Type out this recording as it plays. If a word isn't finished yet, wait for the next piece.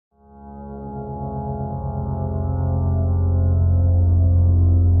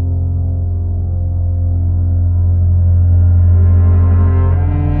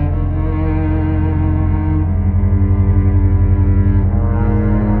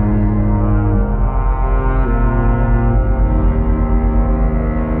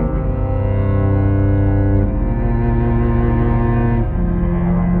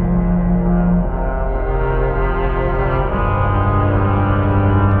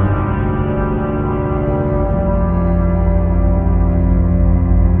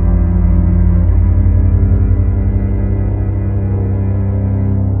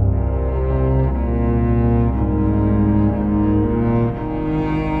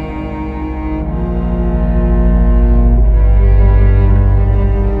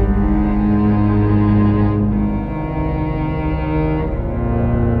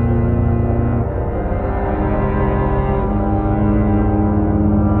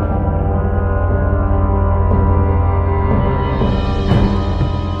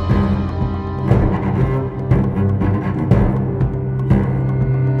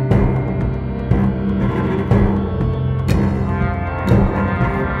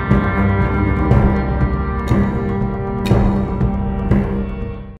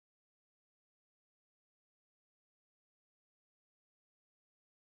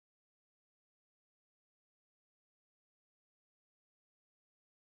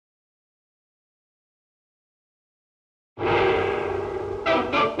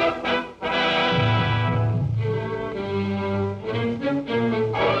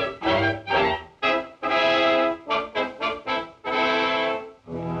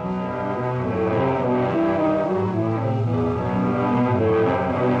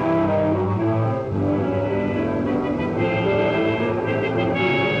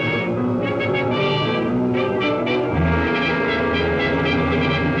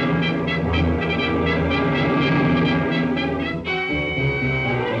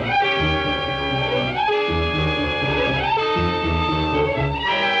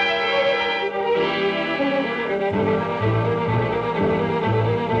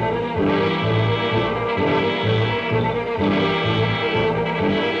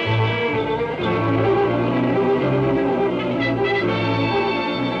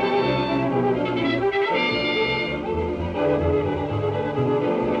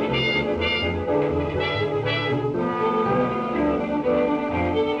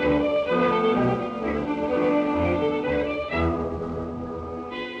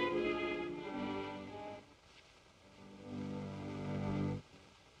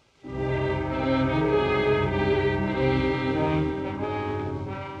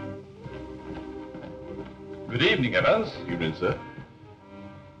evening, Evans. Evening, sir.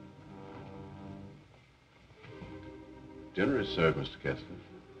 Dinner is served, Mr. Kessler.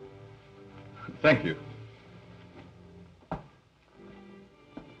 Thank you.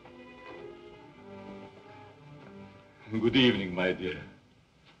 Good evening, my dear.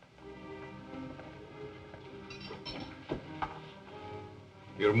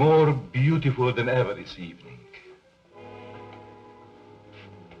 You're more beautiful than ever this evening.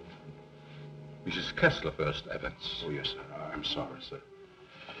 Mrs. Kessler first, Evans. Oh, yes, sir. I'm sorry, sir.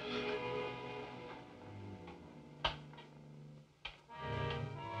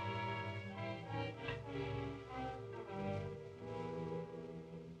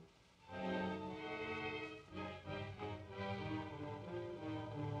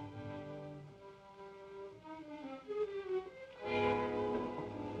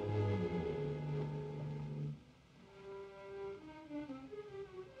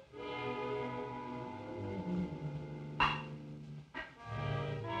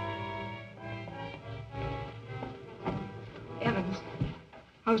 Evans,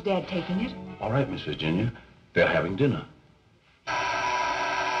 how's Dad taking it? All right, Miss Virginia. They're having dinner.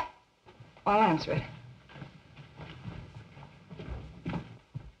 I'll answer it.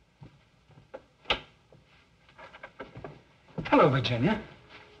 Hello, Virginia.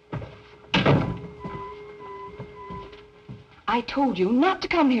 I told you not to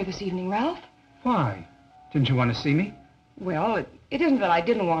come here this evening, Ralph. Why? Didn't you want to see me? Well, it isn't that I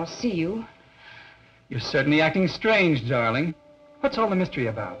didn't want to see you. You're certainly acting strange, darling. What's all the mystery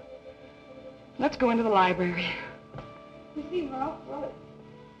about? Let's go into the library. You see, Ralph,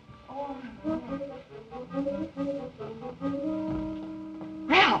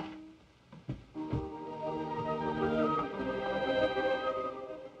 Ralph!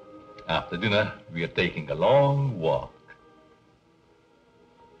 After dinner, we are taking a long walk.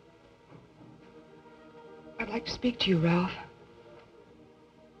 I'd like to speak to you, Ralph.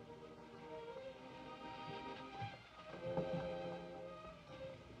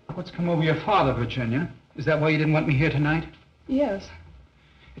 What's come over your father, Virginia? Is that why you didn't want me here tonight? Yes.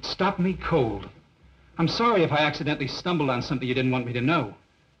 It stopped me cold. I'm sorry if I accidentally stumbled on something you didn't want me to know.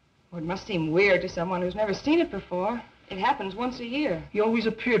 Well, it must seem weird to someone who's never seen it before. It happens once a year. You always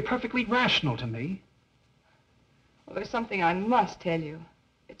appeared perfectly rational to me. Well, there's something I must tell you.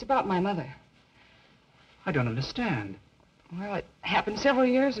 It's about my mother. I don't understand. Well, it happened several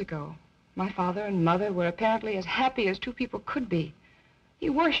years ago. My father and mother were apparently as happy as two people could be. He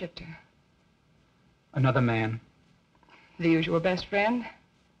worshipped her. Another man? The usual best friend.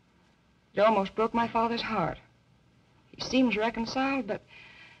 It almost broke my father's heart. He seems reconciled, but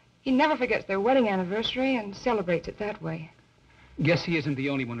he never forgets their wedding anniversary and celebrates it that way. Guess he isn't the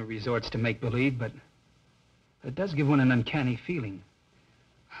only one who resorts to make-believe, but it does give one an uncanny feeling.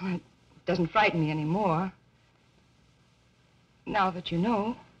 Well, it doesn't frighten me anymore. Now that you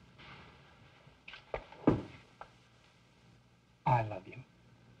know. I love you.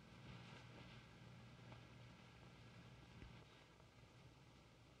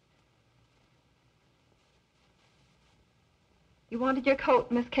 You wanted your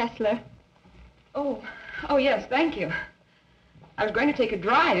coat, Miss Kessler. Oh, yes, thank you. I was going to take a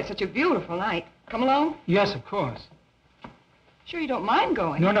drive. It's such a beautiful night. Come along? Yes, of course. Sure you don't mind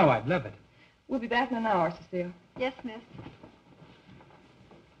going? No, I'd love it. We'll be back in an hour, Cecile. Yes, miss.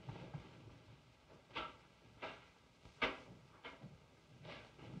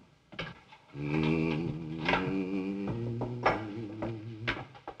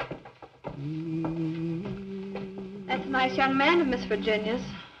 That's a nice young man of Miss Virginia's.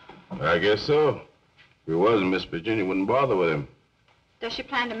 I guess so. If he wasn't, Miss Virginia wouldn't bother with him. Does she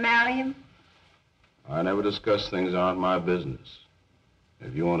plan to marry him? I never discuss things that aren't my business.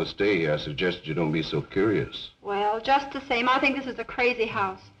 If you want to stay here, I suggest you don't be so curious. Well, just the same, I think this is a crazy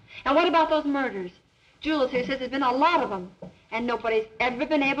house. And what about those murders? Jules here says there's been a lot of them, and nobody's ever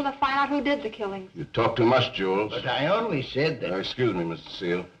been able to find out who did the killings. You talk too much, Jules. But I only said that... Excuse me, Mr.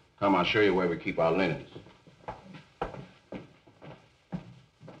 Seal. Come, I'll show you where we keep our linens.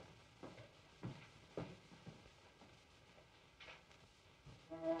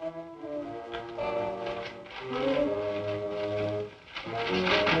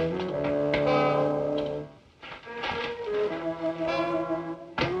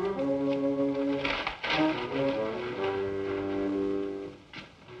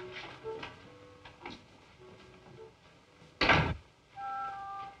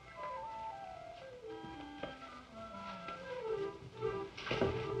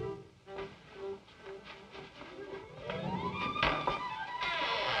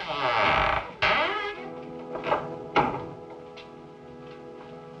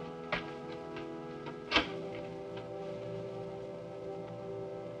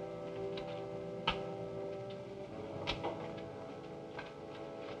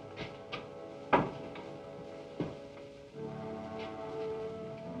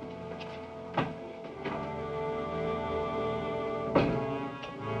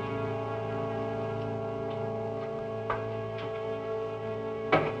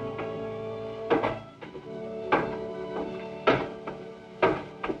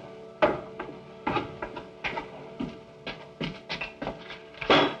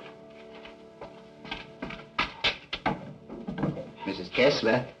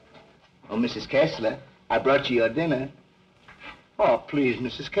 Kessler. Oh, Mrs. Kessler, I brought you your dinner. Oh, please,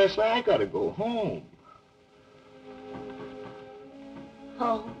 Mrs. Kessler, I gotta go home.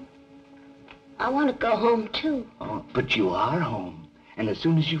 Home? I want to go home, too. Oh, but you are home. And as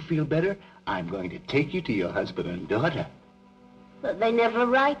soon as you feel better, I'm going to take you to your husband and daughter. But they never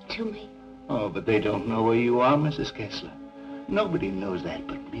write to me. Oh, but they don't know where you are, Mrs. Kessler. Nobody knows that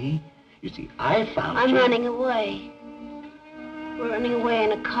but me. You see, I found you. I'm running away. We're running away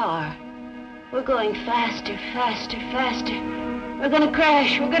in a car. We're going faster, faster, faster. We're gonna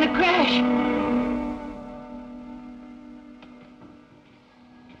crash. We're gonna crash.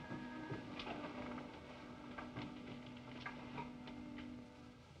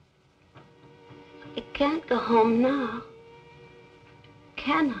 I can't go home now.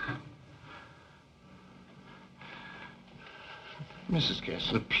 Can I? Mrs.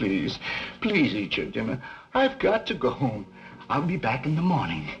 Kessler, please, please eat your dinner. I've got to go home. I'll be back in the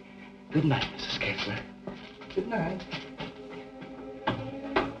morning. Good night, Mrs. Kessler. Good night.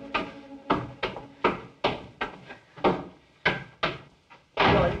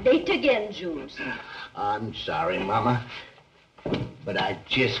 You're late again, Jules. I'm sorry, Mama, but I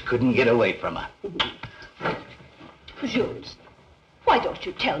just couldn't get away from her. Jules, why don't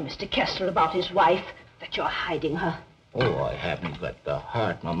you tell Mr. Kessler about his wife, that you're hiding her? Oh, I haven't got the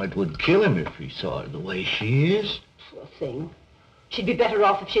heart, Mama. It would kill him if he saw her the way she is. Poor thing. She'd be better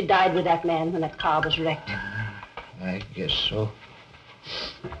off if she died with that man when that car was wrecked. I guess so.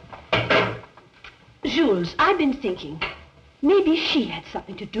 Jules, I've been thinking, maybe she had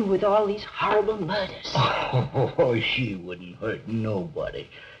something to do with all these horrible murders. Oh, she wouldn't hurt nobody.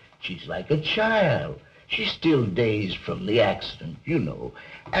 She's like a child. She's still dazed from the accident, you know,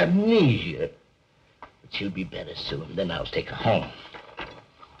 amnesia. But she'll be better soon, then I'll take her home.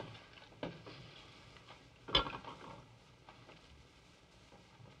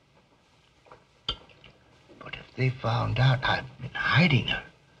 But if they found out I've been hiding her,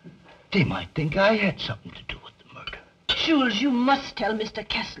 they might think I had something to do with the murder. Jules, you must tell Mr.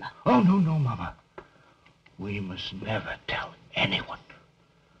 Kessler. Oh, no, no, Mama. We must never tell anyone.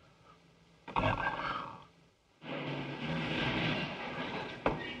 Never.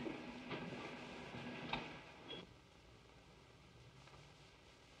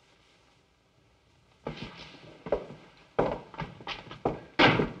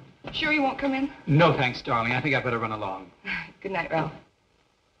 Sure you won't come in? No, thanks, darling. I think I'd better run along. Good night, Ralph.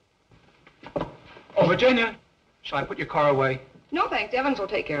 Oh, Virginia, shall I put your car away? No, thanks. Evans will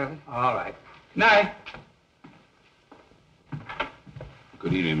take care of it. All right. Night.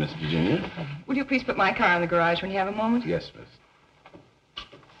 Good evening, Miss Virginia. Will you please put my car in the garage when you have a moment? Yes, miss.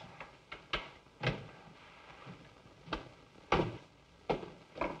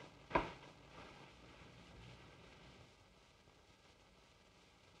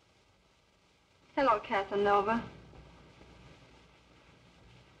 Hello, Casanova.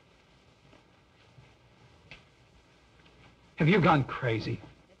 Have you gone crazy?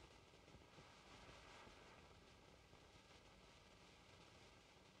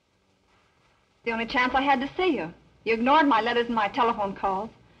 The only chance I had to see you. You ignored my letters and my telephone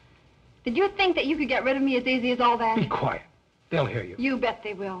calls. Did you think that you could get rid of me as easy as all that? Be quiet. They'll hear you. You bet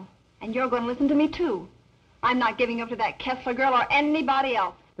they will. And you're going to listen to me, too. I'm not giving up to that Kessler girl or anybody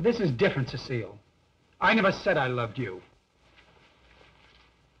else. But this is different, Cecile. I never said I loved you.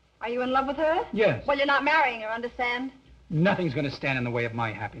 Are you in love with her? Yes. Well, you're not marrying her, understand? Nothing's going to stand in the way of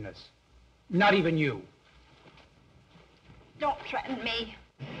my happiness. Not even you. Don't threaten me.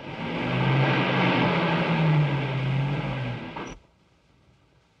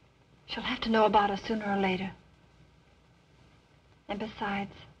 She'll have to know about us sooner or later. And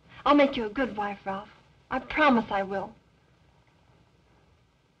besides, I'll make you a good wife, Ralph. I promise I will.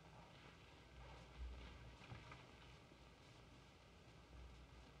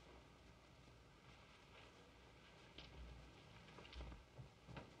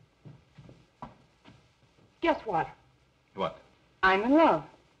 Guess what? What? I'm in love.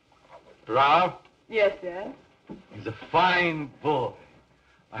 Ralph? Yes, Dad. He's a fine boy.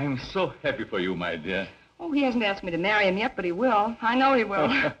 I am so happy for you, my dear. Oh, he hasn't asked me to marry him yet, but he will. I know he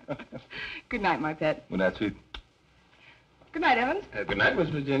will. Good night, my pet. Good night, sweet. Good night, Evans. Good night, Miss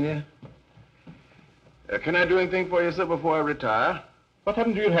Virginia. Can I do anything for you, sir, before I retire? What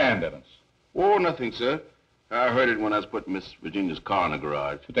happened to your hand, Evans? Oh, nothing, sir. I heard it when I was putting Miss Virginia's car in the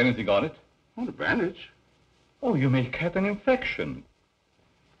garage. Put anything on it? Oh, the bandage. Oh, you may have an infection.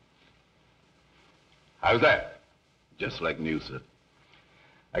 How's that? Just like new, sir.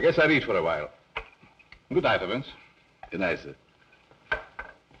 I guess I'll eat for a while. Good night, Evans. Good night, sir.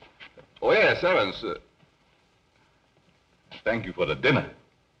 Oh, yes, Evans. thank you for the dinner.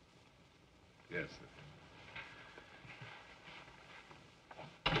 Yes, sir.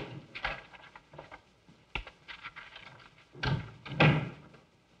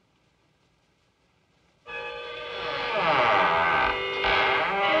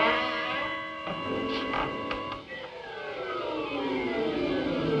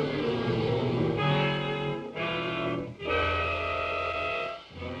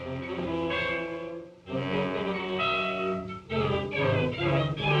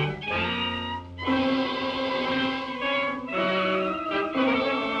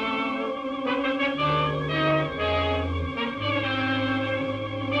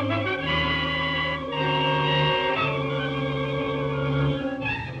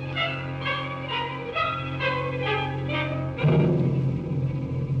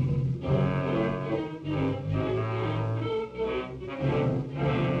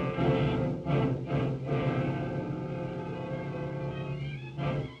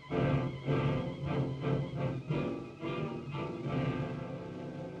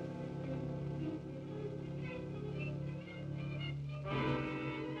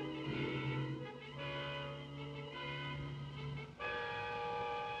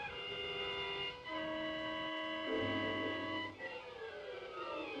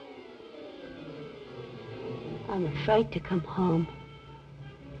 I'm afraid to come home.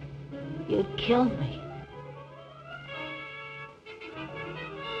 You'd kill me.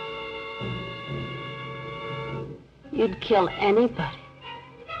 You'd kill anybody.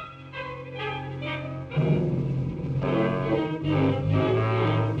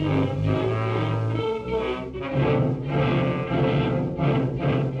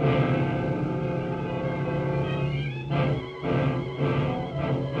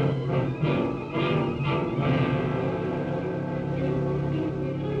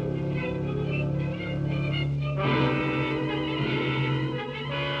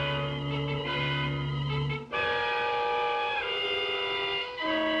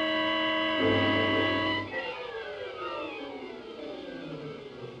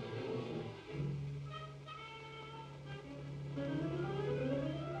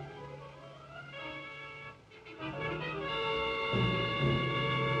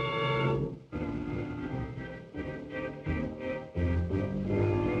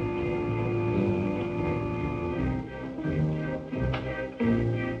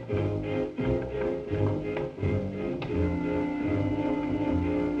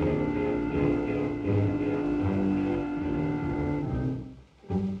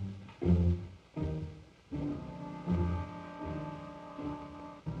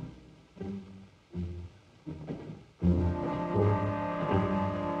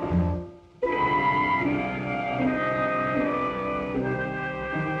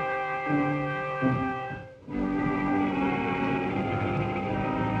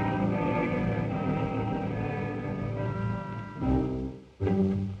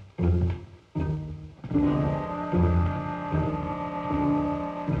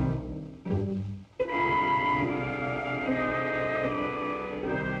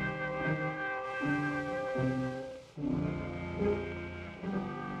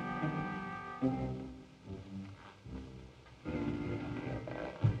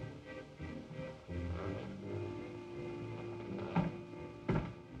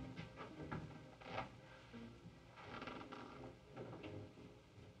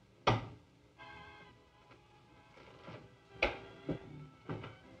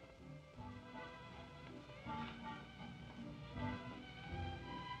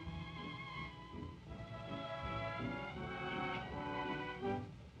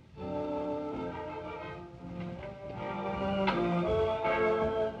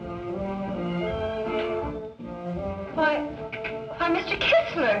 Why, Mr.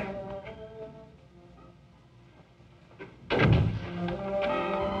 Kitzler.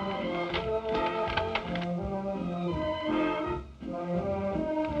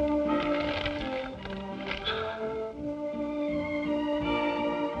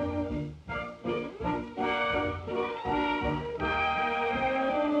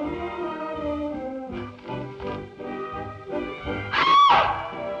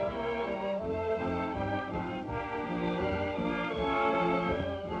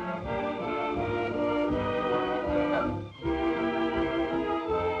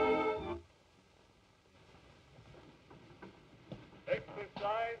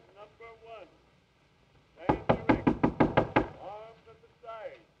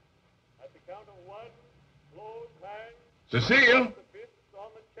 Cecile!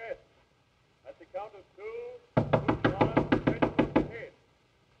 On the chest. At the count of two, loose arms stretched on the head.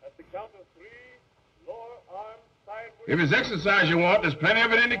 At the count of three, lower arms If it's exercise you want, there's plenty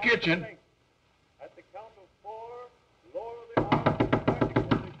of it in the kitchen. At the count of 4, lower the arms to standing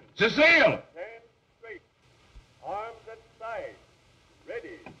position. Cecile! Stand straight. Arms at side.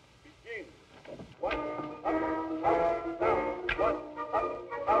 Ready. Begin. 1, up, down. 1, up,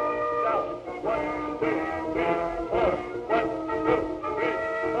 down. 1, 2, 3, 4. 1, 2, 3,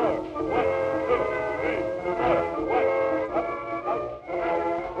 4. 1, 2, 3, 4. 1, up, down.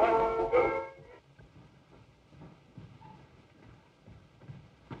 1, 2.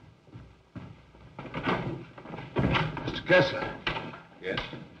 Mr. Kessler. Yes?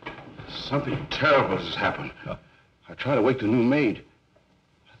 Something terrible has happened. I tried to wake the new maid.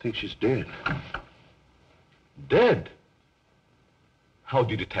 I think she's dead. Dead? How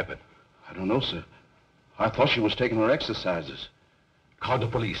did it happen? I don't know, sir. I thought she was taking her exercises. Call the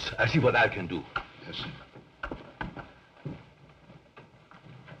police. I'll see what I can do. Yes, sir.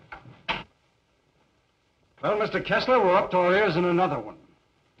 Well, Mr. Kessler, we're up to our ears in another one.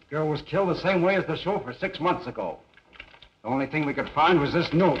 The girl was killed the same way as the chauffeur 6 months ago. The only thing we could find was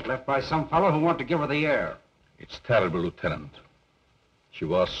this note left by some fellow who wanted to give her the air. It's terrible, Lieutenant. She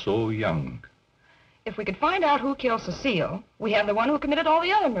was so young. If we could find out who killed Cecile, we have the one who committed all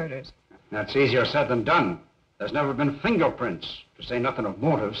the other murders. That's easier said than done. There's never been fingerprints, to say nothing of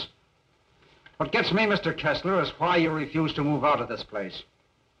motives. What gets me, Mr. Kessler, is why you refuse to move out of this place.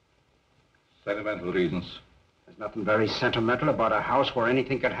 Sentimental reasons. There's nothing very sentimental about a house where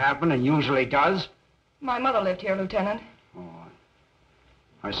anything could happen and usually does. My mother lived here, Lieutenant. Oh,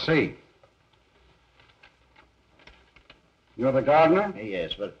 I see. You're the gardener?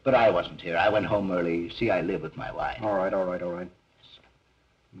 Yes, but I wasn't here. I went home early. You see, I live with my wife. All right. And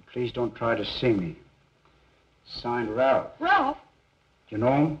please don't try to see me. Signed Ralph. Ralph? Do you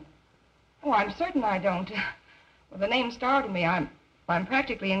know him? Oh, I'm certain I don't. Well, the name startled me. I'm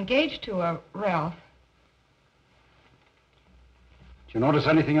practically engaged to a Ralph. Did you notice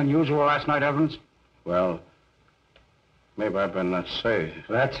anything unusual last night, Evans? Well, maybe I better not say.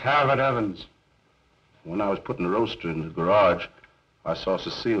 Let's have it, Evans. When I was putting the roaster in the garage, I saw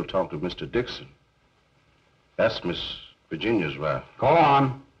Cecile talk to Mr. Dixon. That's Miss Virginia's wife. Go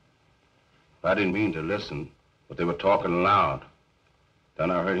on. I didn't mean to listen, but they were talking loud. Then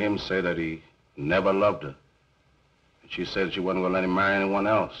I heard him say that he never loved her. And she said she wasn't going to let him marry anyone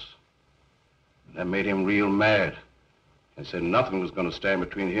else. And that made him real mad. And said nothing was going to stand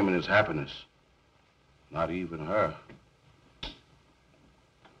between him and his happiness. Not even her.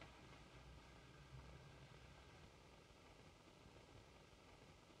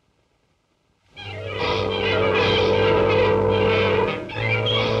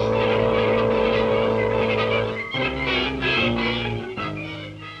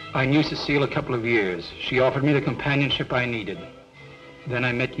 I knew Cecile a couple of years. She offered me the companionship I needed. Then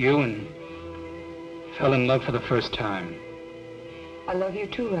I met you and fell in love for the first time. I love you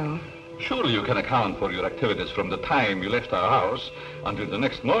too, Ralph. Surely you can account for your activities from the time you left our house until the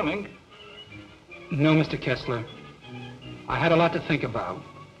next morning. No, Mr. Kessler. I had a lot to think about.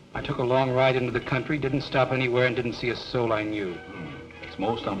 I took a long ride into the country, didn't stop anywhere, and didn't see a soul I knew. It's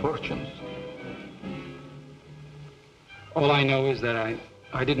most unfortunate. All I know is that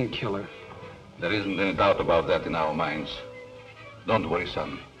I didn't kill her. There isn't any doubt about that in our minds. Don't worry,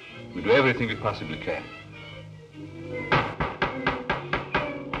 son. We do everything we possibly can.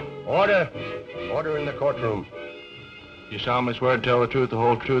 Order! Order in the courtroom. You solemnly swear to tell the truth, the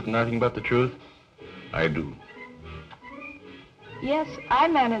whole truth, and nothing but the truth? I do. Yes, I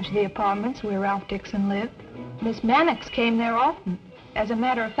managed the apartments where Ralph Dixon lived. Miss Mannix came there often. As a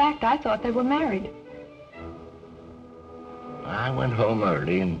matter of fact, I thought they were married. I went home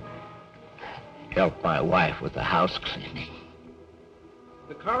early and helped my wife with the house cleaning.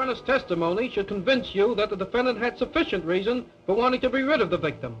 The coroner's testimony should convince you that the defendant had sufficient reason for wanting to be rid of the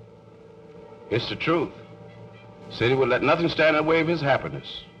victim. It's the truth. Said he would let nothing stand in the way of his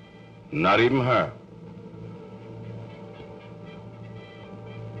happiness. Not even her.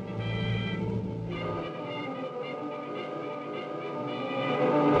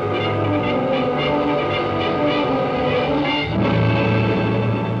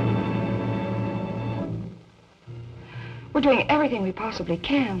 We're doing everything we possibly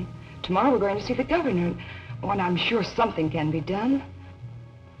can. Tomorrow we're going to see the governor. Oh, and I'm sure something can be done.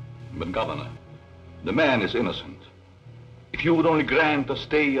 But, Governor, the man is innocent. If you would only grant a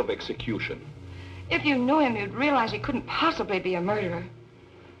stay of execution. If you knew him, you'd realize he couldn't possibly be a murderer.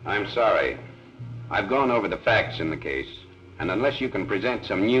 I'm sorry. I've gone over the facts in the case, and unless you can present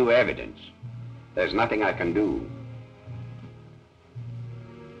some new evidence, there's nothing I can do.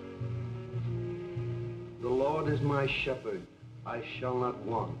 The Lord is my shepherd, I shall not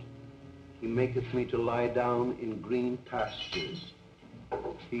want. He maketh me to lie down in green pastures.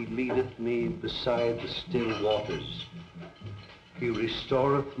 He leadeth me beside the still waters. He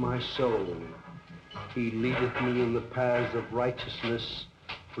restoreth my soul. He leadeth me in the paths of righteousness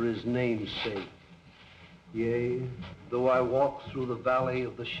for his name's sake. Yea, though I walk through the valley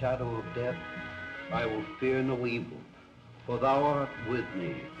of the shadow of death, I will fear no evil, for thou art with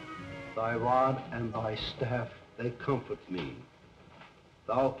me. Thy rod and thy staff, they comfort me.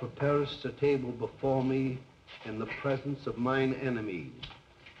 Thou preparest a table before me in the presence of mine enemies.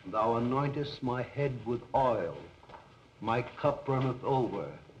 Thou anointest my head with oil. My cup runneth over.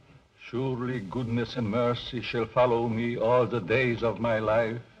 Surely goodness and mercy shall follow me all the days of my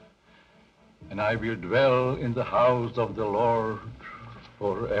life, and I will dwell in the house of the Lord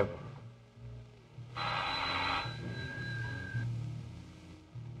forever.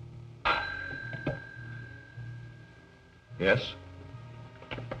 Yes?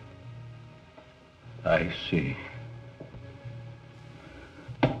 I see.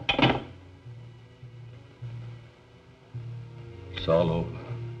 It's all over.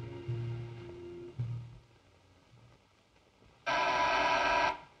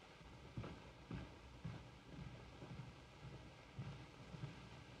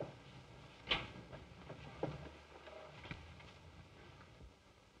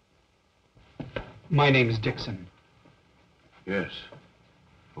 My name is Dixon. Yes.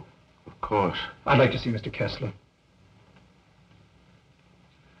 Of course. I'd like to see Mr. Kessler.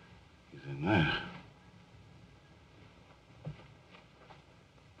 He's in there.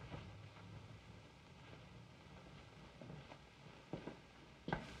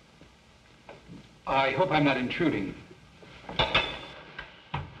 I hope I'm not intruding.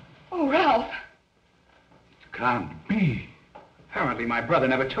 Oh, Ralph. It can't be. Apparently my brother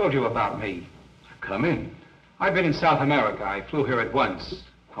never told you about me. Come in. I've been in South America. I flew here at once.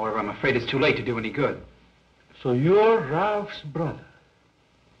 However, I'm afraid it's too late to do any good. So you're Ralph's brother?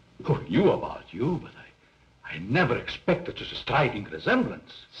 Who knew about you, but I never expected such a striking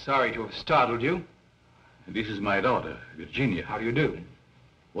resemblance. Sorry to have startled you. This is my daughter, Virginia. How do you do?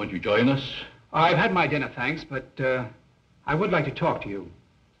 Won't you join us? I've had my dinner, thanks, but I would like to talk to you.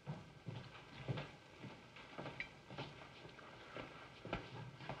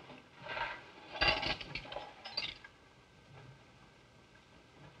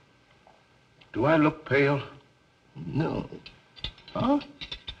 Do I look pale? No. Huh?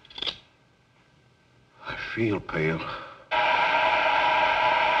 I feel pale.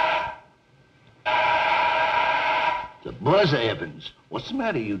 The buzz, Evans. What's the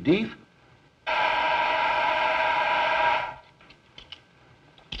matter, you deef?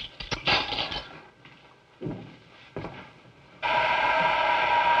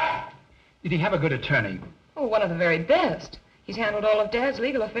 Did he have a good attorney? Oh, one of the very best. He's handled all of Dad's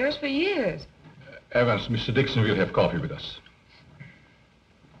legal affairs for years. Evans, Mr. Dixon will have coffee with us.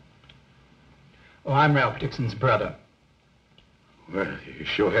 Oh, I'm Ralph Dixon's brother. Well, you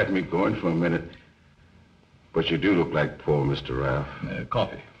sure had me going for a minute. But you do look like poor Mr. Ralph.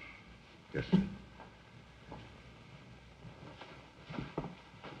 Coffee. Yes, sir.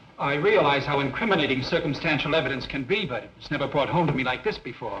 I realize how incriminating circumstantial evidence can be, but it's never brought home to me like this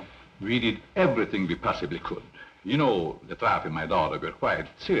before. We did everything we possibly could. You know, that Ralph and my daughter were quite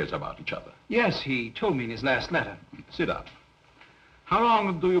serious about each other. Yes, he told me in his last letter. Sit down. How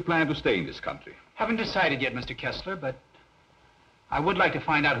long do you plan to stay in this country? Haven't decided yet, Mr. Kessler, but I would like to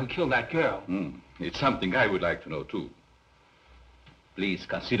find out who killed that girl. It's something I would like to know, too. Please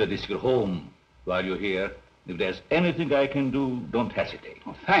consider this your home while you're here. If there's anything I can do, don't hesitate.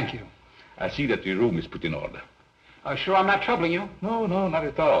 Oh, thank you. I see that your room is put in order. Sure I'm not troubling you? No, not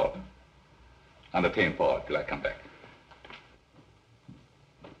at all. Entertain forward till I come back.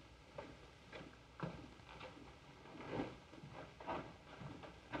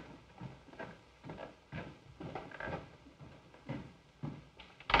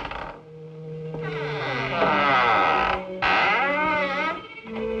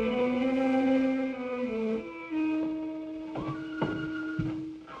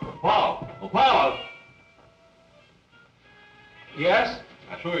 Paul! Yes?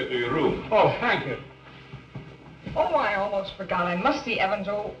 I'll show you to your room. Oh, thank you. Oh, I almost forgot. I must see Evans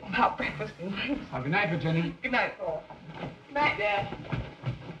about breakfast and things. Good night, Virginia. Good night, Paul. Good night, Dad.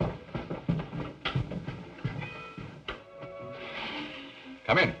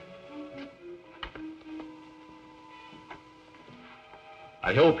 Come in.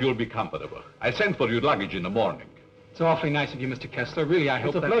 I hope you'll be comfortable. I sent for your luggage in the morning. It's awfully nice of you, Mr. Kessler. Really, I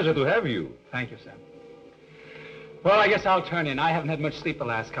hope It's a pleasure to have you. Thank you, sir. Well, I guess I'll turn in. I haven't had much sleep the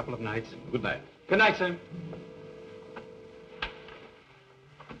last couple of nights. Good night. Good night, sir.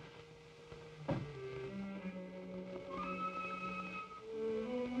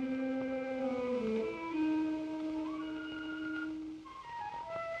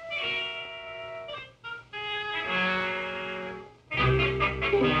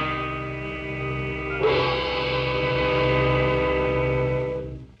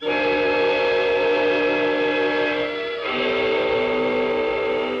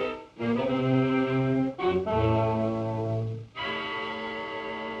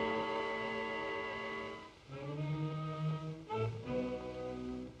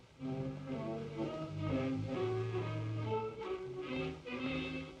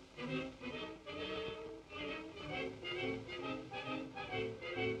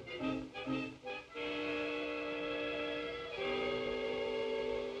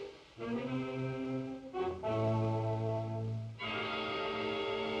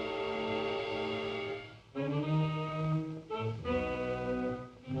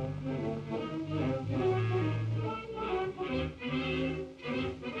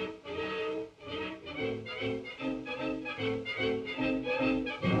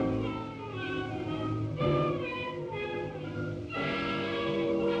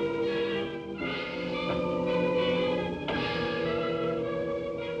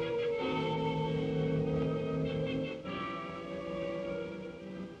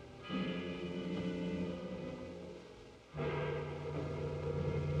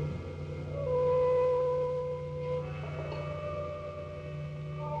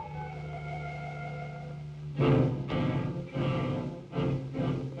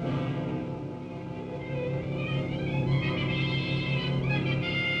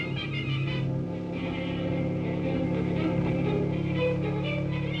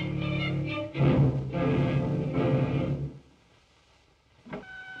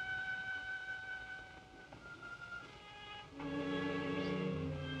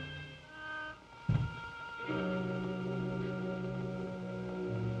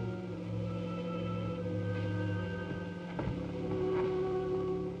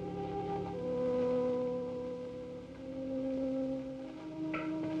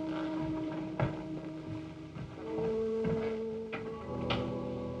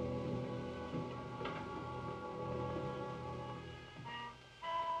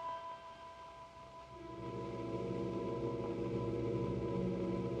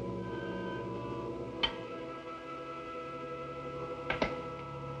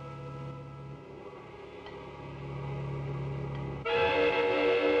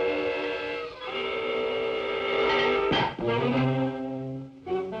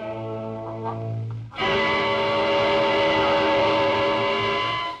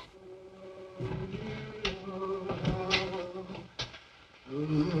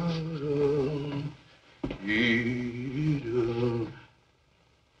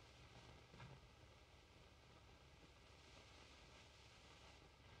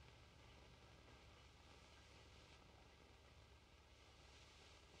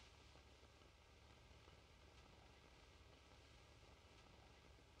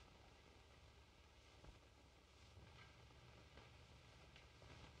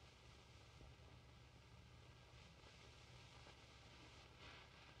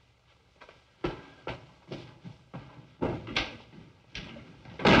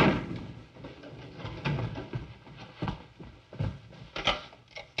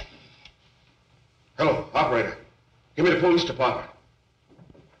 Hello, operator. Give me the police department.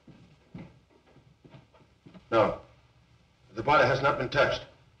 No. The body has not been touched.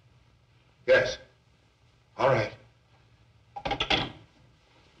 Yes. All right.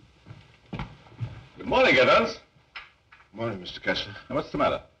 Good morning, Evans. Good morning, Mr. Kessler. Now, what's the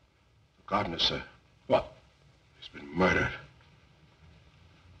matter? The gardener, sir. What? He's been murdered.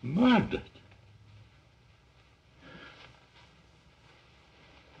 Murdered?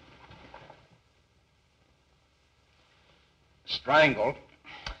 Strangled.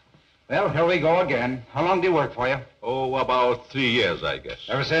 Well, here we go again. How long do you work for you? Oh, about 3 years, I guess.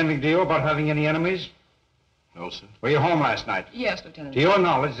 Ever say anything to you about having any enemies? No, sir. Were you home last night? Yes, Lieutenant. To your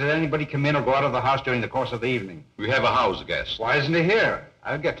knowledge, did anybody come in or go out of the house during the course of the evening? We have a house guest. Why isn't he here?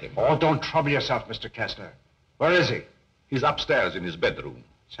 I'll get him. Oh, don't trouble yourself, Mr. Kessler. Where is he? He's upstairs in his bedroom.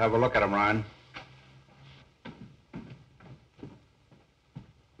 Let's have a look at him, Ryan.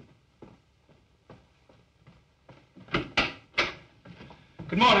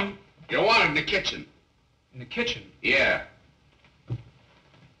 Good morning. You're wanted in the kitchen. In the kitchen? Yeah.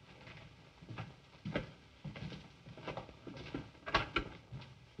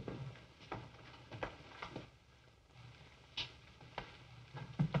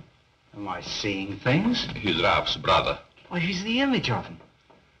 Am I seeing things? He's Ralph's brother. Why, he's the image of him.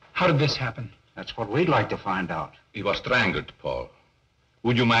 How did this happen? That's what we'd like to find out. He was strangled, Paul.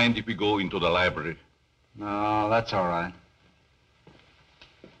 Would you mind if we go into the library? No, that's all right.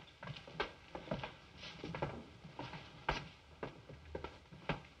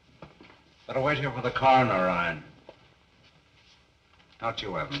 Better wait here for the coroner, Ryan. Not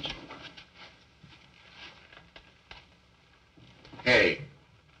you, Evans. Hey,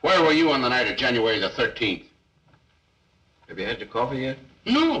 where were you on the night of January the 13th? Have you had your coffee yet?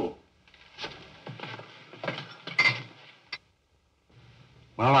 No.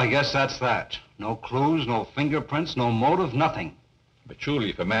 Well, I guess that's that. No clues, no fingerprints, no motive, nothing. But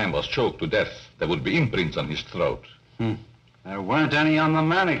surely if a man was choked to death, there would be imprints on his throat. There weren't any on the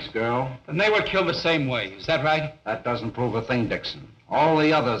Mannix girl. And they were killed the same way, is that right? That doesn't prove a thing, Dixon. All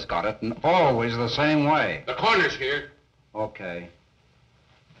the others got it, and always the same way. The coroner's here. Okay.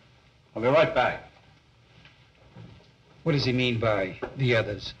 I'll be right back. What does he mean by the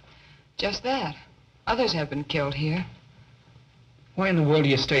others? Just that. Others have been killed here. Why in the world do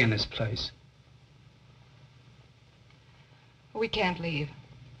you stay in this place? We can't leave.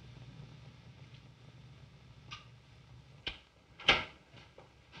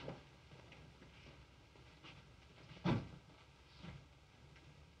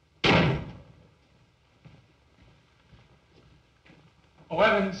 Oh,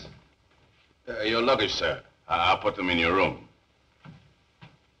 Evans. Your luggage, sir. I'll put them in your room.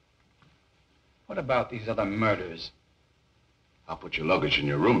 What about these other murders? I'll put your luggage in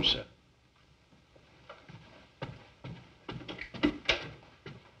your room, sir.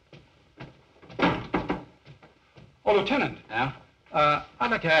 Oh, Lieutenant. Yeah? I'd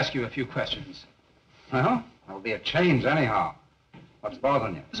like to ask you a few questions. Well, there'll be a change anyhow. What's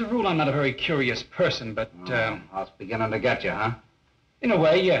bothering you? As a rule, I'm not a very curious person, but, I was beginning to get you, huh? in a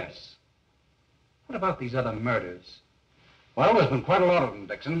way, yes. What about these other murders? Well, there's been quite a lot of them,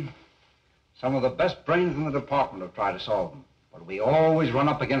 Dixon. Some of the best brains in the department have tried to solve them. But we always run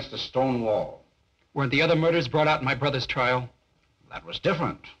up against a stone wall. Weren't the other murders brought out in my brother's trial? That was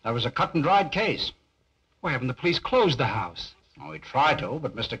different. That was a cut-and-dried case. Why haven't the police closed the house? Oh, we tried to,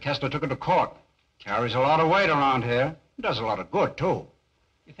 but Mr. Kessler took it to court. Carries a lot of weight around here. He does a lot of good, too.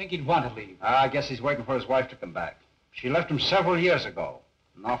 You think he'd want to leave? I guess he's waiting for his wife to come back. She left him several years ago.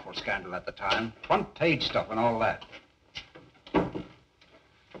 An awful scandal at the time. Front-page stuff and all that.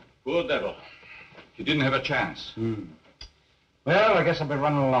 Poor devil. He didn't have a chance. Well, I guess I'll be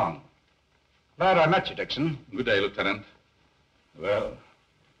running along. Glad I met you, Dixon. Good day, Lieutenant. Well,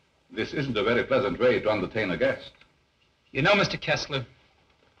 this isn't a very pleasant way to entertain a guest. You know, Mr. Kessler,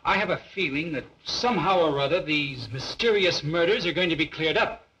 I have a feeling that somehow or other these mysterious murders are going to be cleared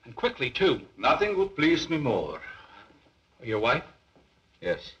up, and quickly, too. Nothing would please me more. Your wife?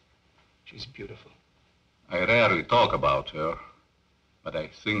 Yes. She's beautiful. I rarely talk about her, but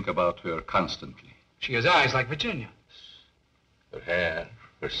I think about her constantly. She has eyes like Virginia. Her hair,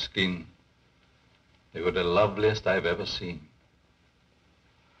 her skin, they were the loveliest I've ever seen.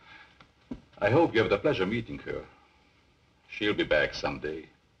 I hope you have the pleasure meeting her. She'll be back someday.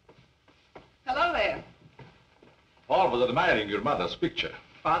 Hello there. Paul was admiring your mother's picture.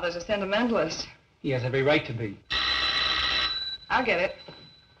 Father's a sentimentalist. He has every right to be. I'll get it.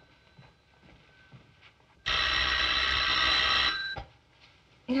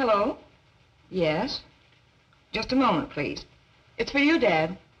 Hello? Yes? Just a moment, please. It's for you,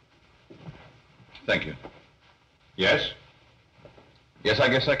 Dad. Thank you. Yes? Yes, I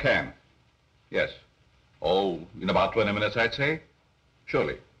guess I can. Yes. Oh, in about 20 minutes, I'd say.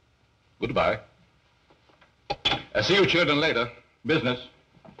 Surely. Goodbye. I'll see you children later. Business.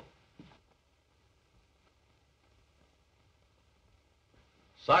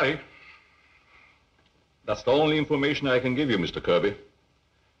 Sorry. That's the only information I can give you, Mr. Kirby.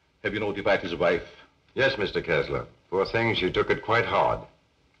 Have you notified his wife? Yes, Mr. Kessler. Poor thing, she took it quite hard.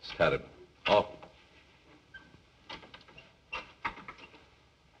 It's terrible. Oh.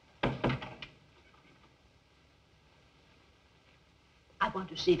 I want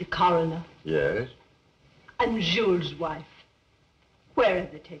to see the coroner Yes? and Jules' wife. Where are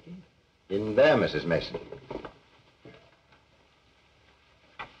they taken him? In there, Mrs. Mason.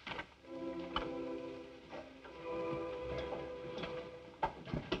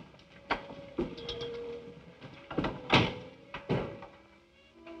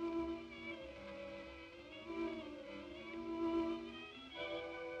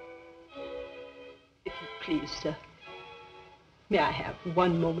 If you please, sir, may I have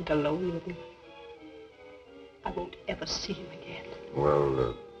one moment alone with him? I won't ever see him again.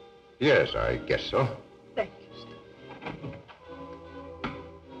 Well, yes, I guess so. Thank you, sir.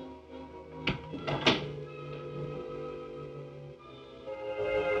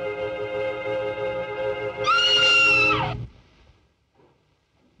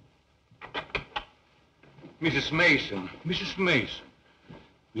 Mrs. Mason. Mrs. Mason.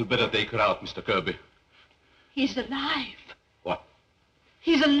 You'd better take her out, Mr. Kirby. He's alive. What?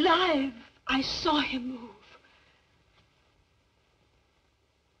 He's alive. I saw him move.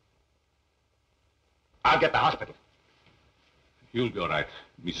 I'll get the hospital. You'll be all right,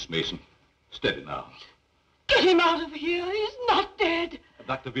 Mrs. Mason. Steady now. Get him out of here. He's not dead. The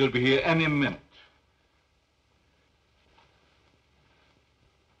doctor will be here any minute.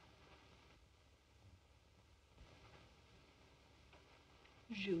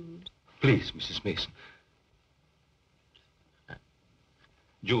 Jules. Please, Mrs. Mason.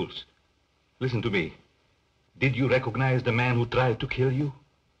 Jules, listen to me. Did you recognize the man who tried to kill you?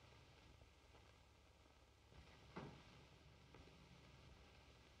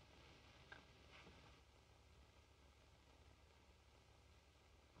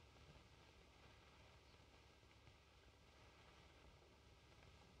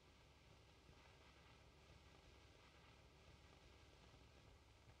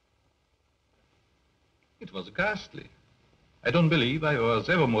 It was ghastly. I don't believe I was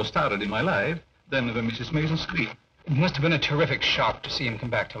ever more startled in my life than when Mrs. Mason screamed. It must have been a terrific shock to see him come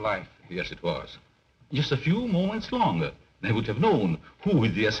back to life. Yes, it was. Just a few moments longer, and I would have known who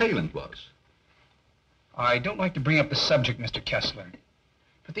the assailant was. I don't like to bring up the subject, Mr. Kessler,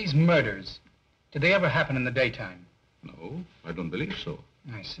 but these murders, did they ever happen in the daytime? No, I don't believe so.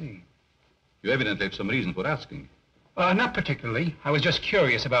 I see. You evidently have some reason for asking. Not particularly. I was just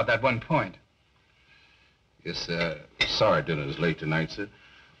curious about that one point. Yes, sir. Sorry dinner is late tonight, sir.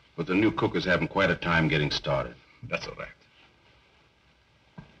 But the new cook is having quite a time getting started. That's all right.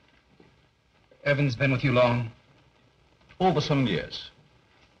 Evan's been with you long? Over some years.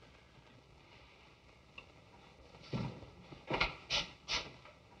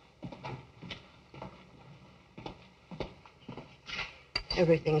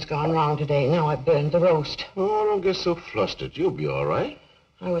 Everything's gone wrong today. Now I burned the roast. Oh, don't get so flustered. You'll be all right.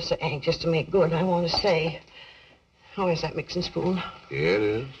 I was so anxious to make good, I want to say. Oh, is that mixing spoon? Here it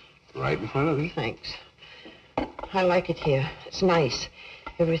is. Right in front of you. Thanks. I like it here. It's nice.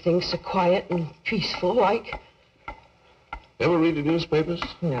 Everything's so quiet and peaceful, like. Ever read the newspapers?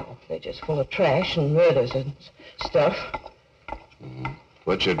 No, they're just full of trash and murders and stuff.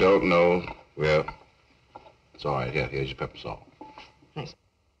 What you don't know, well, it's all right. Here's your pepper salt. Thanks.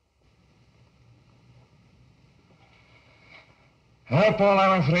 Well, Paul,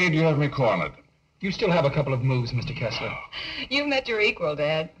 I'm afraid you have me cornered. You still have a couple of moves, Mr. Kessler. You've met your equal,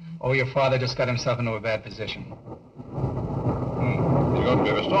 Dad. Oh, your father just got himself into a bad position. You're going to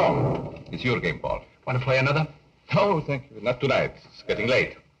be a storm. It's your game, Paul. Want to play another? No, thank you. Not tonight. It's getting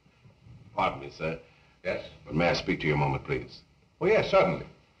late. Pardon me, sir. Yes? But may I speak to you a moment, please? Oh, yes, certainly.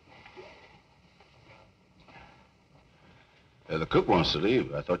 The cook wants to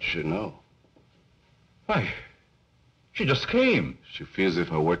leave. I thought you should know. Why, she just came. She feels as if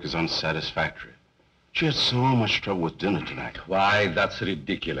her work is unsatisfactory. She had so much trouble with dinner tonight. Why, that's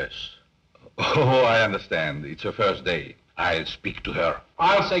ridiculous. Oh, I understand. It's her first day. I'll speak to her.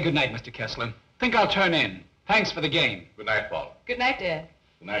 I'll say good night, Mr. Kessler. Think I'll turn in. Thanks for the game. Good night, Paul. Good night, Dad.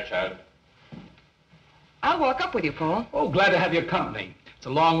 Good night, child. I'll walk up with you, Paul. Oh, glad to have your company. It's a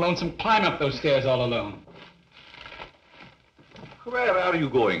long, lonesome climb up those stairs all alone. Where are you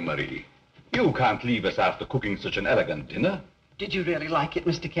going, Marie? You can't leave us after cooking such an elegant dinner. Did you really like it,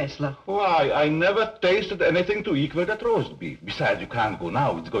 Mr. Kessler? Why, I never tasted anything to equal that roast beef. Besides, you can't go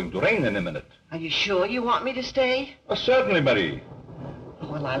now. It's going to rain in a minute. Are you sure you want me to stay? Certainly, Marie.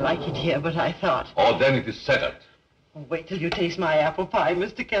 Well, I like it here, but I thought... Oh, then it is settled. Oh, wait till you taste my apple pie,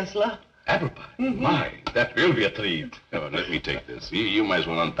 Mr. Kessler. Apple pie? My, that will be a treat. Oh, let me take this. You might as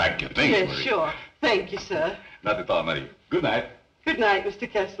well unpack your things, Yes, Marie. sure. Thank you, sir. Not at all, Marie. Good night. Good night, Mr.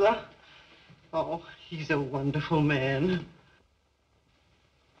 Kessler. Oh, he's a wonderful man.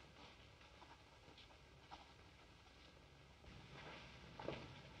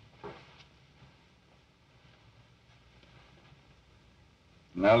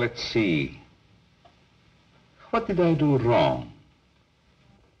 Now, let's see. What did I do wrong?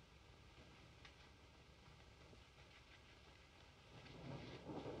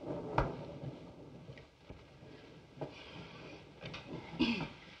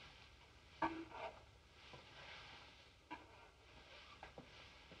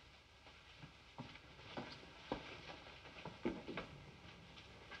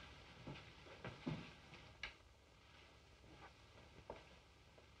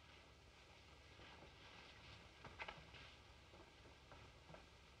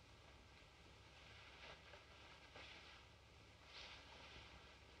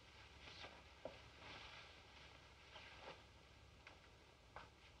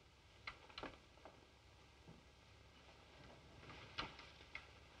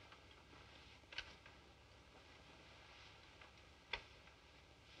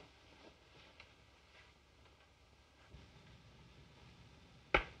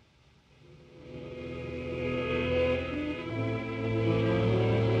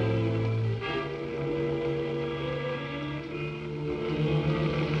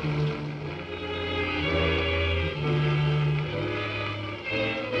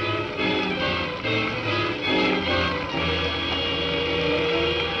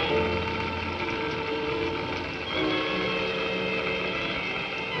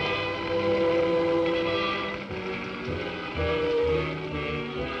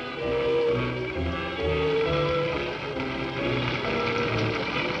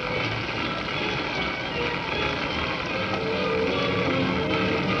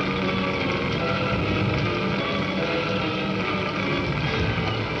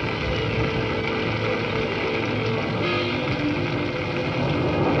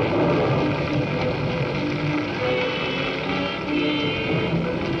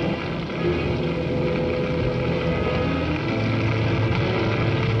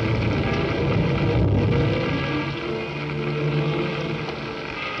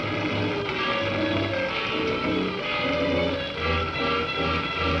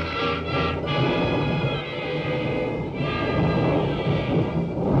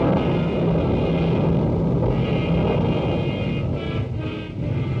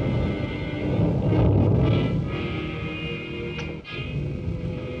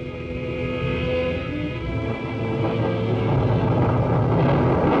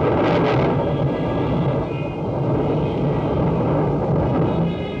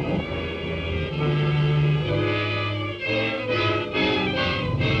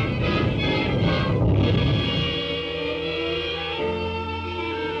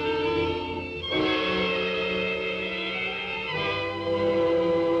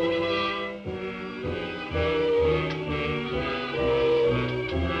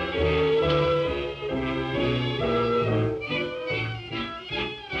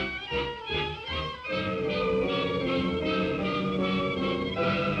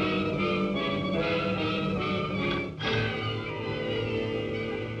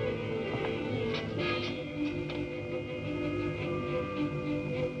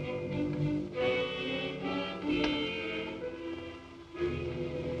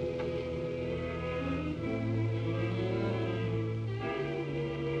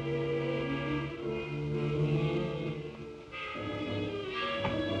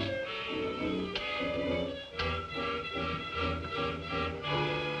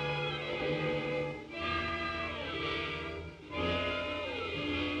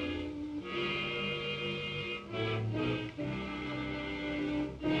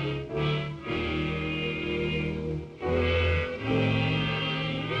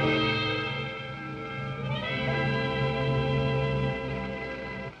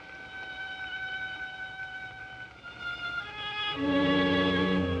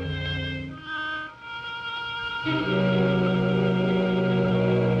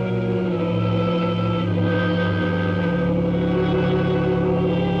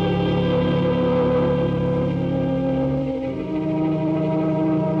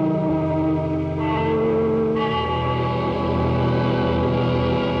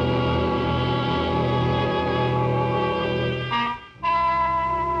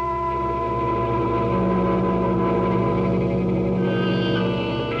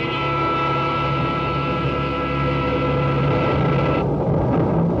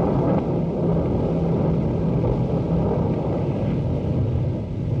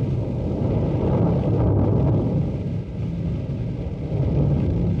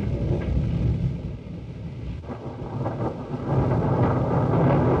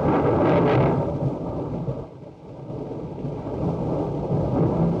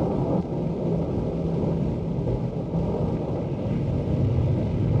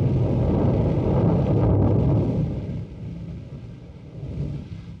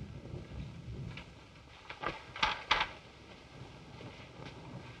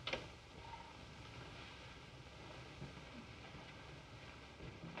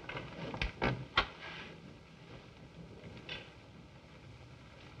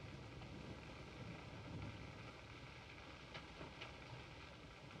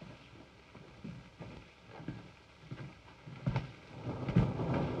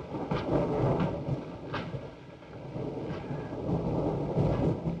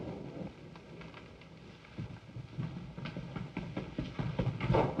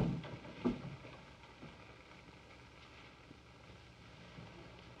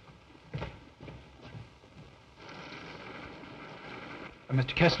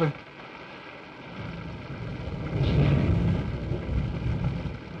 Mr. Kessler?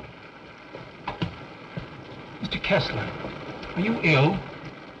 Mr. Kessler, are you ill?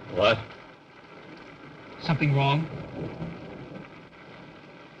 What? Something wrong?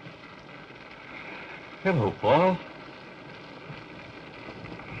 Hello, Paul.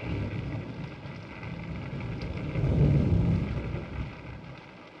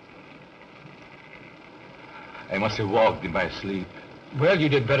 I must have walked in my sleep. Well, you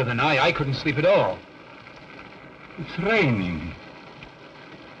did better than I. I couldn't sleep at all. It's raining.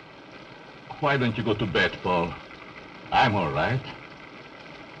 Why don't you go to bed, Paul? I'm all right.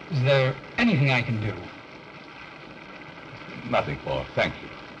 Is there anything I can do? Nothing, Paul. Thank you.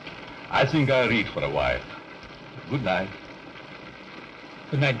 I think I'll read for a while. Good night.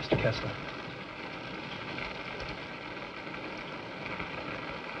 Good night, Mr. Kessler.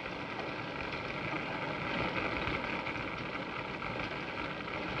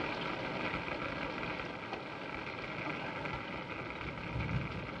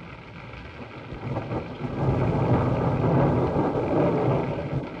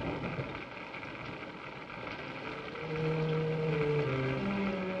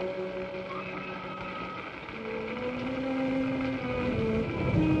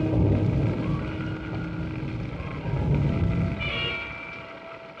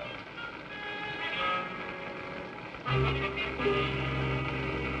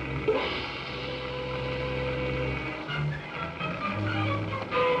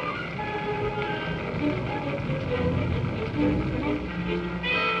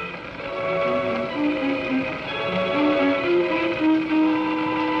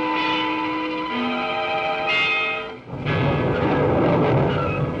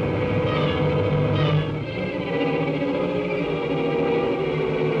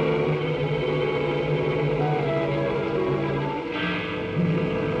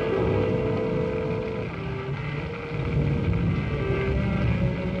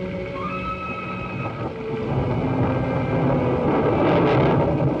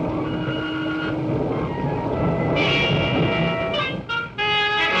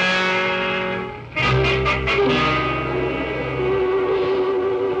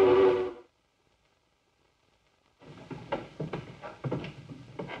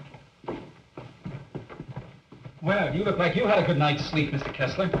 Well, you look like you had a good night's sleep, Mr.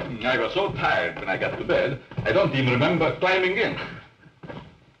 Kessler. I was so tired when I got to bed, I don't even remember climbing in.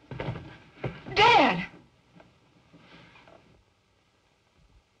 Dad!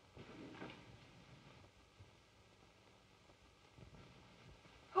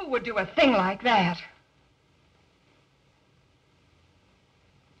 Who would do a thing like that?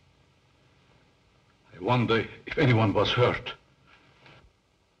 I wonder if anyone was hurt.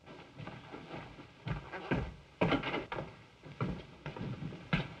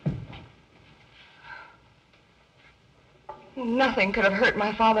 Nothing could have hurt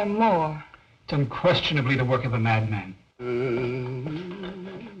my father more. It's unquestionably the work of a madman.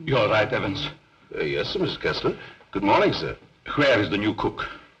 You're right, Evans. Yes, sir, Mr. Kessler. Good morning, sir. Where is the new cook?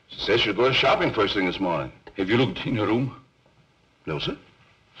 She says she'll go shopping first thing this morning. Have you looked in your room? No, sir.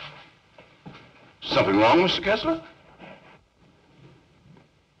 Something wrong, Mr. Kessler?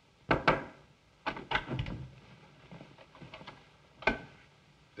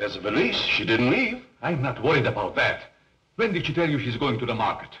 There's a valise. She didn't leave. I'm not worried about that. When did she tell you she's going to the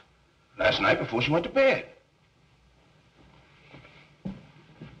market? Last night before she went to bed.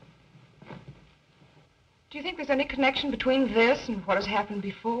 Do you think there's any connection between this and what has happened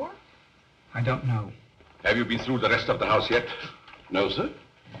before? I don't know. Have you been through the rest of the house yet? No, sir.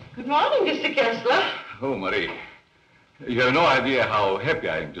 Good morning, Mr. Kessler. Oh, Marie. You have no idea how happy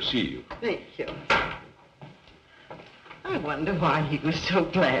I am to see you. Thank you. I wonder why he was so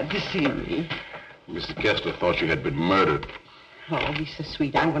glad to see me. Mr. Kessler thought you had been murdered. Oh, be so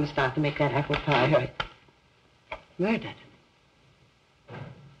sweet. I'm going to start to make that apple pie. Murdered?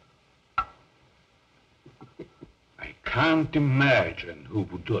 I can't imagine who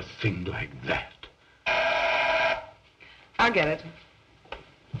would do a thing like that. I'll get it.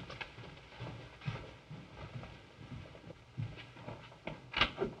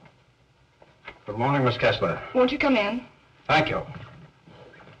 Good morning, Miss Kessler. Won't you come in? Thank you.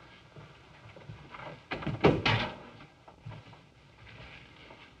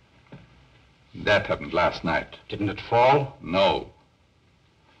 That happened last night. Didn't it fall? No.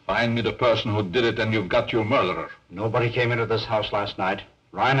 Find me the person who did it and you've got your murderer. Nobody came into this house last night.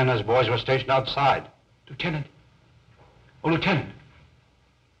 Ryan and his boys were stationed outside. Lieutenant. Oh, Lieutenant.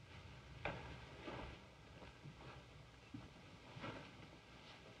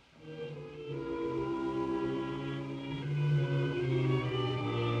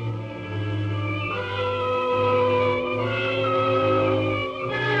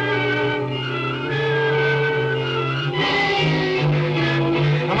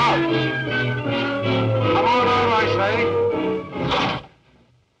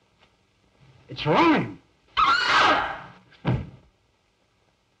 It's Ryan.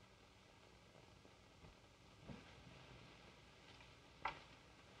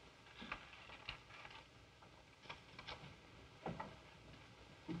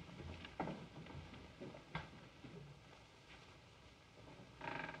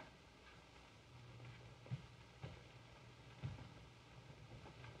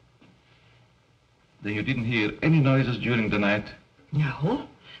 Then you didn't hear any noises during the night? No,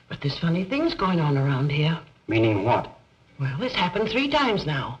 but there's funny things going on around here. Meaning what? Well, this happened 3 times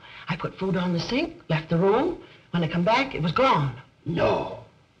now. I put food on the sink, left the room. When I come back, it was gone. No.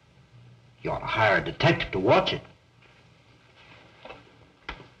 You ought to hire a detective to watch it.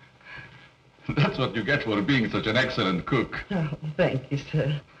 That's what you get for being such an excellent cook. Oh, thank you,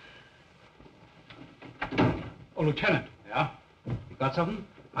 sir. Oh, Lieutenant. Yeah? You got something?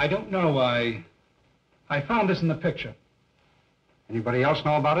 I don't know. I found this in the picture. Anybody else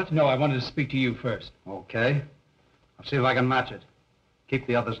know about it? No, I wanted to speak to you first. Okay. I'll see if I can match it. Keep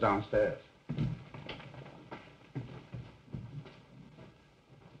the others downstairs.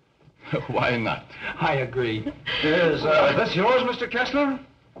 Why not? I agree. Is this yours, Mr. Kessler?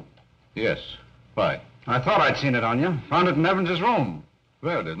 Yes. Why? I thought I'd seen it on you. Found it in Evans's room.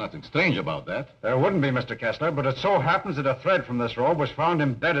 Well, there's nothing strange about that. There wouldn't be, Mr. Kessler, but it so happens that a thread from this robe was found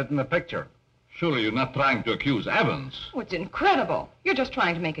embedded in the picture. Surely you're not trying to accuse Evans. Oh, it's incredible. You're just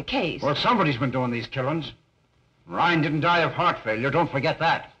trying to make a case. Well, somebody's been doing these killings. Ryan didn't die of heart failure. Don't forget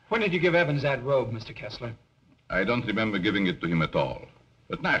that. When did you give Evans that robe, Mr. Kessler? I don't remember giving it to him at all.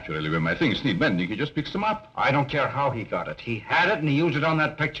 But naturally, when my things need mending, he just picks them up. I don't care how he got it. He had it and he used it on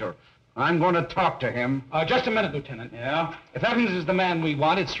that picture. I'm going to talk to him. Just a minute, Lieutenant. Yeah? If Evans is the man we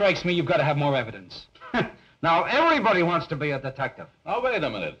want, it strikes me you've got to have more evidence. Now, everybody wants to be a detective. Now, wait a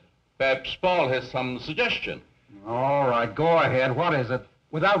minute. Perhaps Paul has some suggestion. All right, go ahead. What is it?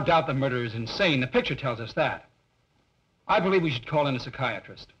 Without doubt, the murderer is insane. The picture tells us that. I believe we should call in a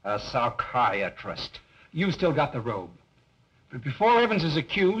psychiatrist. A psychiatrist? You still got the robe. But before Evans is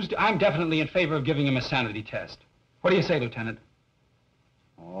accused, I'm definitely in favor of giving him a sanity test. What do you say, Lieutenant?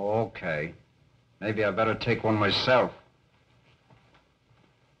 Okay. Maybe I better take one myself.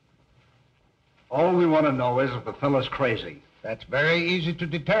 All we want to know is if the fellow's crazy. That's very easy to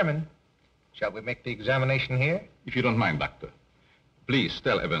determine. Shall we make the examination here? If you don't mind, Doctor. Please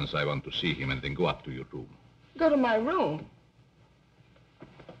tell Evans I want to see him and then go up to your room. Go to my room.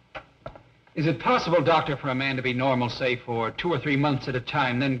 Is it possible, Doctor, for a man to be normal, say, for 2 or 3 months at a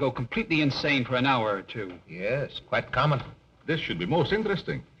time, then go completely insane for an hour or 2? Yes, quite common. This should be most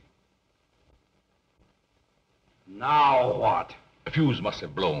interesting. Now what? The fuse must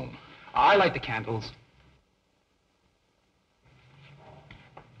have blown. I light the candles.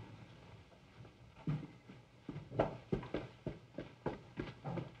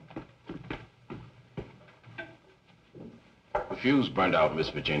 fuse burned out, Miss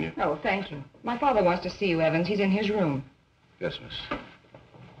Virginia. Oh, thank you. My father wants to see you, Evans. He's in his room. Yes, miss.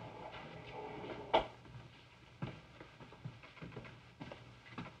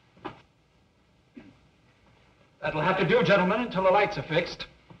 That'll have to do, gentlemen, until the lights are fixed.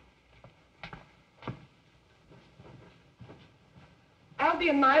 I'll be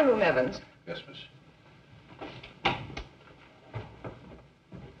in my room, Evans. Yes, miss.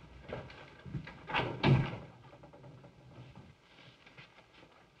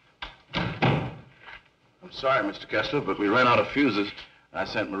 I'm sorry, Mr. Kessler, but we ran out of fuses. I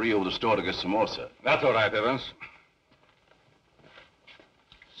sent Marie over to the store to get some more, sir. That's all right, Evans.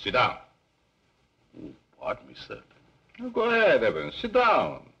 Sit down. Pardon me, sir. Oh, go ahead, Evans. Sit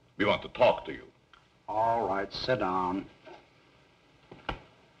down. We want to talk to you. All right, sit down.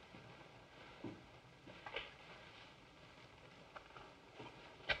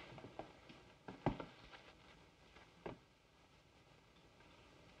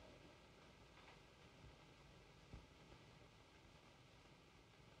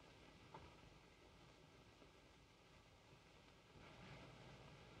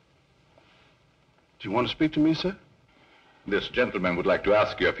 Do you want to speak to me, sir? This gentleman would like to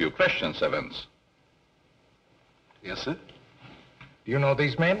ask you a few questions, Evans. Yes, sir. Do you know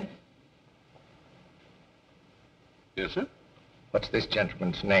these men? Yes, sir. What's this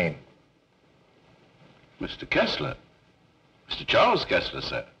gentleman's name? Mr. Kessler. Mr. Charles Kessler,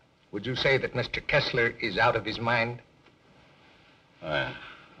 sir. Would you say that Mr. Kessler is out of his mind? I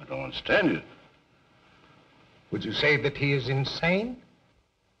don't understand you. Would you say that he is insane?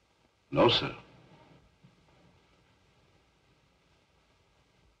 No, sir.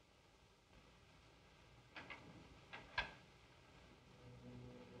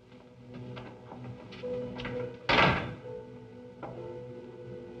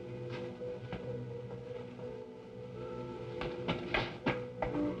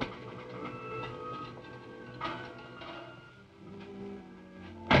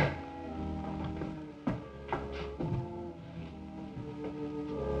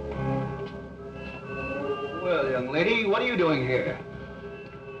 Lady, what are you doing here?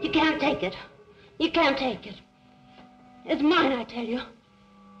 You can't take it. You can't take it. It's mine, I tell you.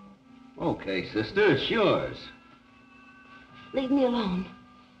 Okay, sister, it's yours. Leave me alone.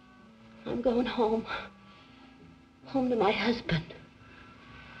 I'm going home. Home to my husband.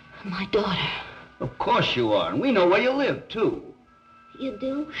 And my daughter. Of course you are, and we know where you live, too. You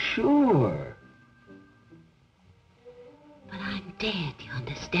do? Sure. But I'm dead, you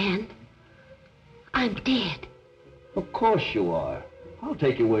understand? I'm dead. Of course you are. I'll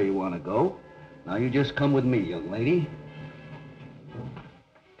take you where you want to go. Now you just come with me, young lady.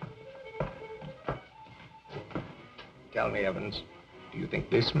 Tell me, Evans, do you think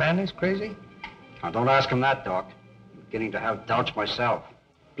this man is crazy? Now, don't ask him that, Doc. I'm beginning to have doubts myself.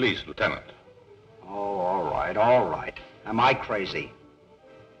 Please, Lieutenant. Oh, all right, all right. Am I crazy?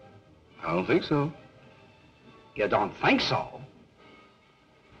 I don't think so. You don't think so?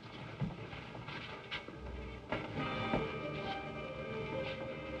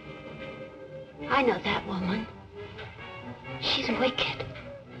 I know that woman. She's wicked.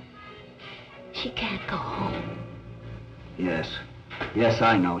 She can't go home. Yes. Yes,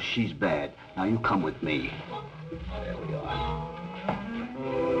 I know. She's bad. Now you come with me. There we are.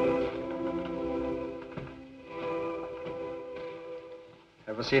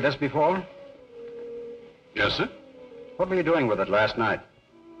 Ever see this before? Yes, sir. What were you doing with it last night?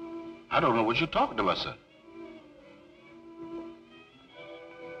 I don't know what you're talking about, sir.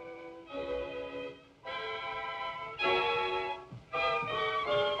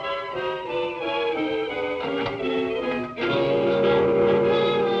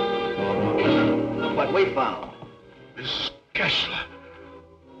 We found. Miss Kessler.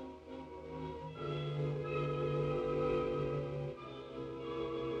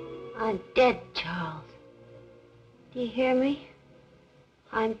 I'm dead, Charles. Do you hear me?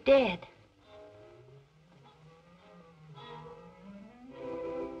 I'm dead.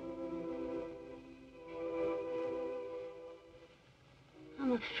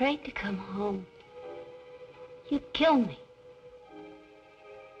 I'm afraid to come home. You'd kill me.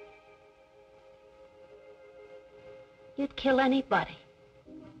 You'd kill anybody.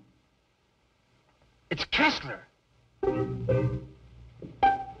 It's Kessler.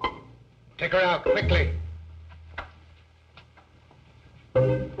 Take her out, quickly.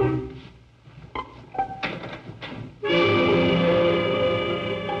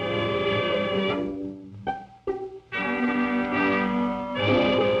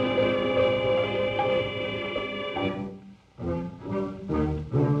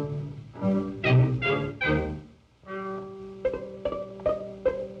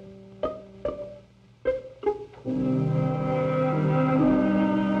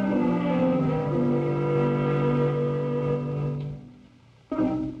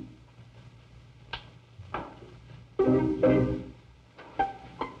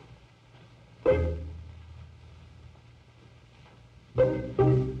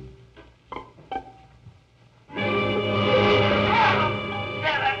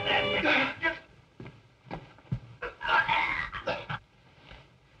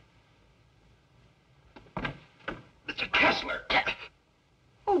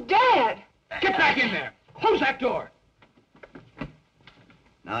 Get back in there! Close that door!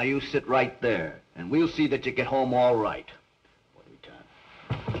 Now you sit right there, and we'll see that you get home all right. What do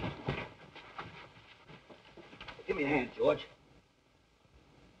we done? Give me a hand, George.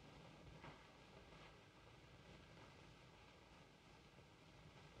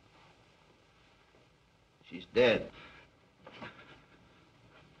 She's dead.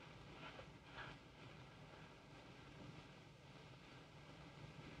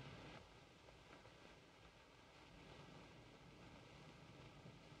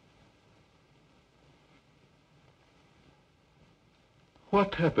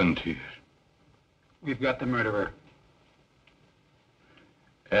 What happened here? We've got the murderer.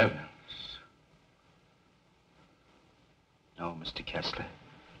 Evans. No, Mr. Kessler.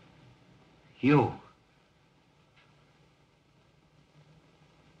 You.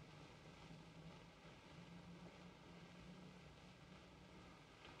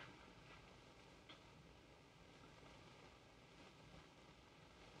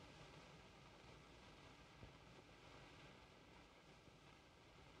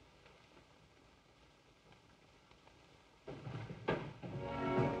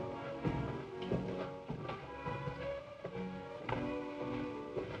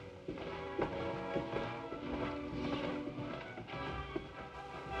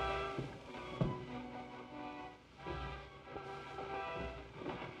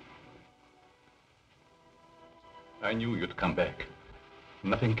 I knew you'd come back.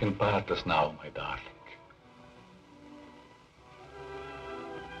 Nothing can part us now, my darling.